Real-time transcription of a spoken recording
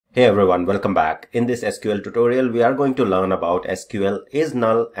Hey everyone, welcome back. In this SQL tutorial, we are going to learn about SQL is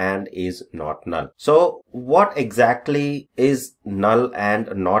null and is not null. So what exactly is null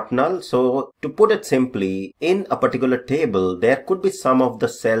and not null? So to put it simply, in a particular table, there could be some of the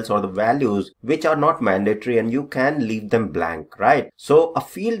cells or the values which are not mandatory and you can leave them blank, right? So a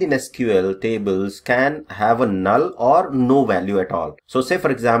field in SQL tables can have a null or no value at all. So say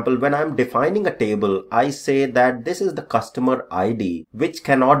for example, when I'm defining a table, I say that this is the customer ID, which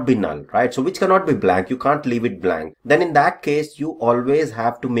cannot be null, right? So which cannot be blank, you can't leave it blank. Then in that case, you always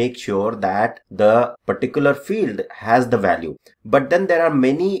have to make sure that the particular field has the value. But then there are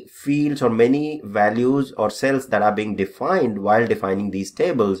many fields or many values or cells that are being defined while defining these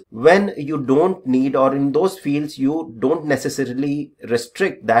tables when you don't need, or in those fields you don't necessarily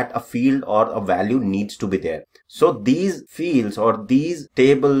restrict that a field or a value needs to be there. So these fields or these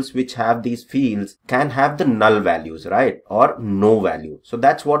tables which have these fields can have the null values, right? Or no value. So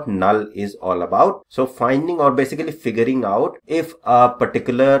that's what null is all about. So finding or basically figuring out if a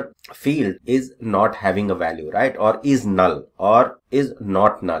particular field is not having a value, right? Or is null or is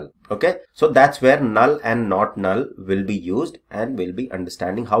not null. Okay, so that's where null and not null will be used, and we'll be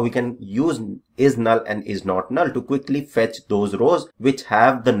understanding how we can use is null and is not null to quickly fetch those rows which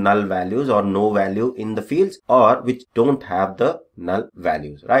have the null values or no value in the fields, or which don't have the null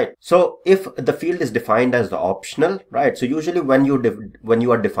values, right? So if the field is defined as the optional, right? So usually when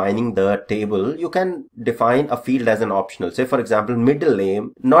you are defining the table, you can define a field as an optional. Say for example, middle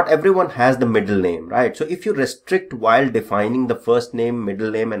name. Not everyone has the middle name, right? So if you restrict while defining the first name,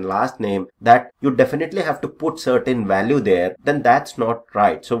 middle name and last name that you definitely have to put certain value there, then that's not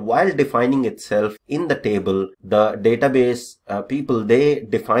right. So while defining itself in the table, the database people, they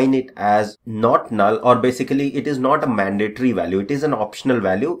define it as not null, or basically it is not a mandatory value. It is an optional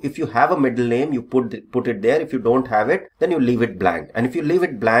value. If you have a middle name, you put it there. If you don't have it, then you leave it blank. And if you leave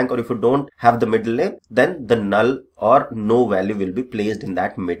it blank, or if you don't have the middle name, then the null or no value will be placed in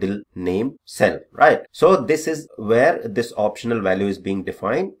that middle name cell, right? So this is where this optional value is being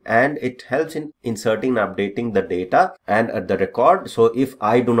defined, and it helps in inserting and updating the data and the record. So if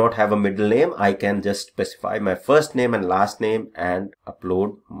I do not have a middle name, I can just specify my first name and last name and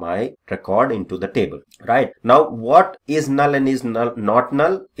upload my record into the table, right? Now what is null and is not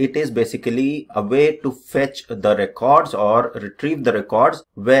null? It is basically a way to fetch the records or retrieve the records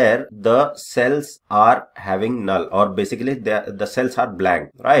where the cells are having null, or basically the cells are blank,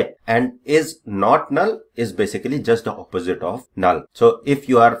 right? And is not null is basically just the opposite of null. So if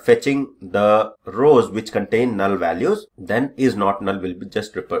you are fetching the rows which contain null values, then is not null will be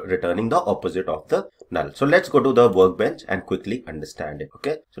just returning the opposite of the null. So let's go to the workbench and quickly understand it.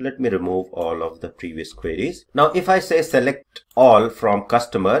 Okay, so let me remove all of the previous queries. Now if I say select all from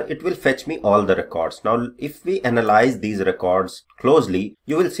customer, it will fetch me all the records. Now if we analyze these records closely,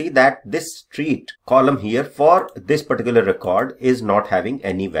 you will see that this street column here for this particular record is not having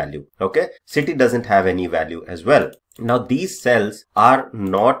any value. Okay, city doesn't have any value as well. Now these cells are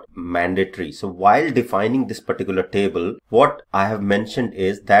not mandatory. So while defining this particular table, what I have mentioned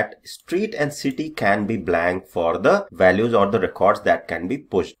is that street and city can be blank for the values or the records that can be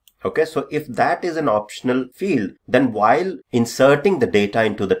pushed. Okay, so if that is an optional field, then while inserting the data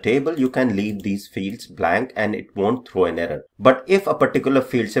into the table, you can leave these fields blank and it won't throw an error. But if a particular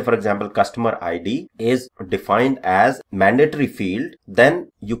field, say for example, customer ID is defined as mandatory field,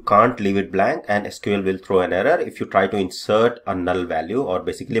 then you can't leave it blank and SQL will throw an error if you try to insert a null value or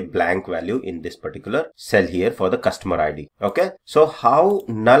basically a blank value in this particular cell here for the customer ID. Okay, so how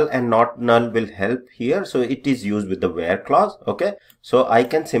null and not null will help here? So it is used with the where clause. Okay, so I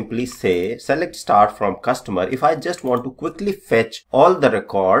can simply say select start from customer if I just want to quickly fetch all the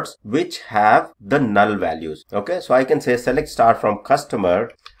records which have the null values. Okay, so I can say select start from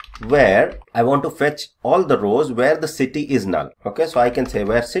customer where I want to fetch all the rows where the city is null. Okay, so I can say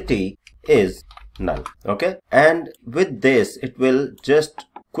where city is null. Okay, and with this it will just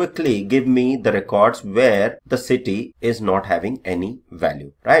quickly give me the records where the city is not having any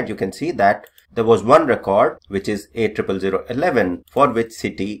value, right? You can see that there was one record which is 800011 for which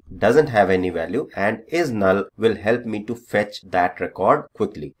city doesn't have any value, and is null will help me to fetch that record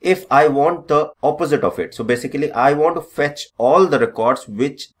quickly. If I want the opposite of it, so basically I want to fetch all the records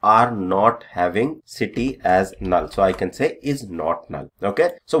which are not having city as null, so I can say is not null.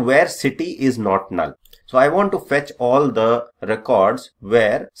 Okay, so where city is not null. So I want to fetch all the records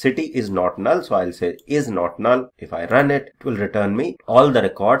where city is not null. So I'll say is not null. If I run it, it will return me all the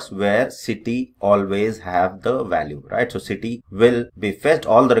records where city always have the value, right? So city will be fetched,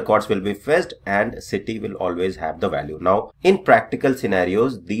 all the records will be fetched, and city will always have the value. Now in practical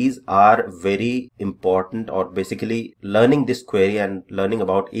scenarios, these are very important, or basically learning this query and learning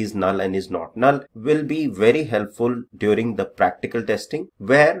about is null and is not null will be very helpful during the practical testing,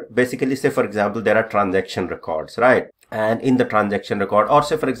 where basically, say for example, there are transaction records, right? And in the transaction record, or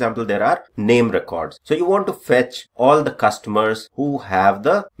say for example, there are name records. So you want to fetch all the customers who have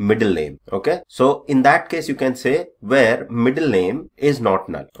the middle name. Okay. So in that case, you can say where middle name is not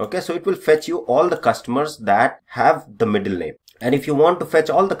null. Okay. So it will fetch you all the customers that have the middle name. And if you want to fetch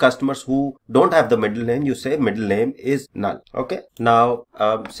all the customers who don't have the middle name, you say middle name is null. Okay. Now,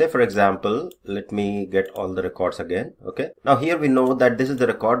 say for example, let me get all the records again. Okay. Now here we know that this is the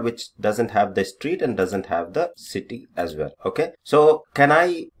record which doesn't have the street and doesn't have the city as well. Okay. So can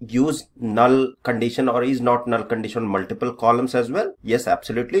I use null condition or is not null condition on multiple columns as well? Yes,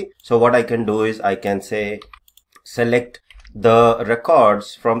 absolutely. So what I can do is I can say select the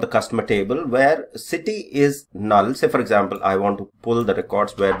records from the customer table where city is null. Say for example, I want to pull the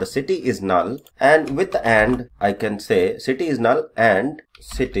records where the city is null, and with the and I can say city is null and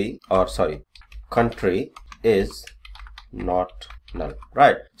country is not null,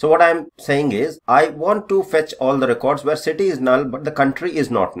 right? So what I'm saying is I want to fetch all the records where city is null but the country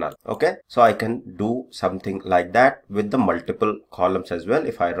is not null. Okay, so I can do something like that with the multiple columns as well.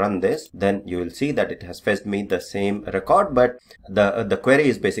 If I run this, then you will see that it has fetched me the same record, but the query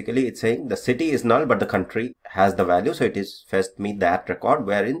is basically, it's saying the city is null but the country has the value, so it is fetched me that record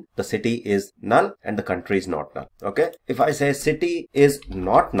wherein the city is null and the country is not null. Okay, if I say city is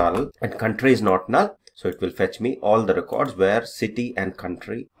not null and country is not null, so it will fetch me all the records where city and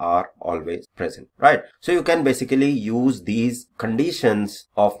country are always present, right? So you can basically use these conditions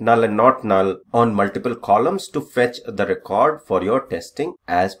of null and not null on multiple columns to fetch the record for your testing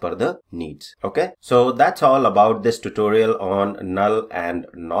as per the needs. Okay, so that's all about this tutorial on null and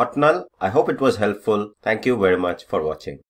not null. I hope it was helpful. Thank you very much for watching.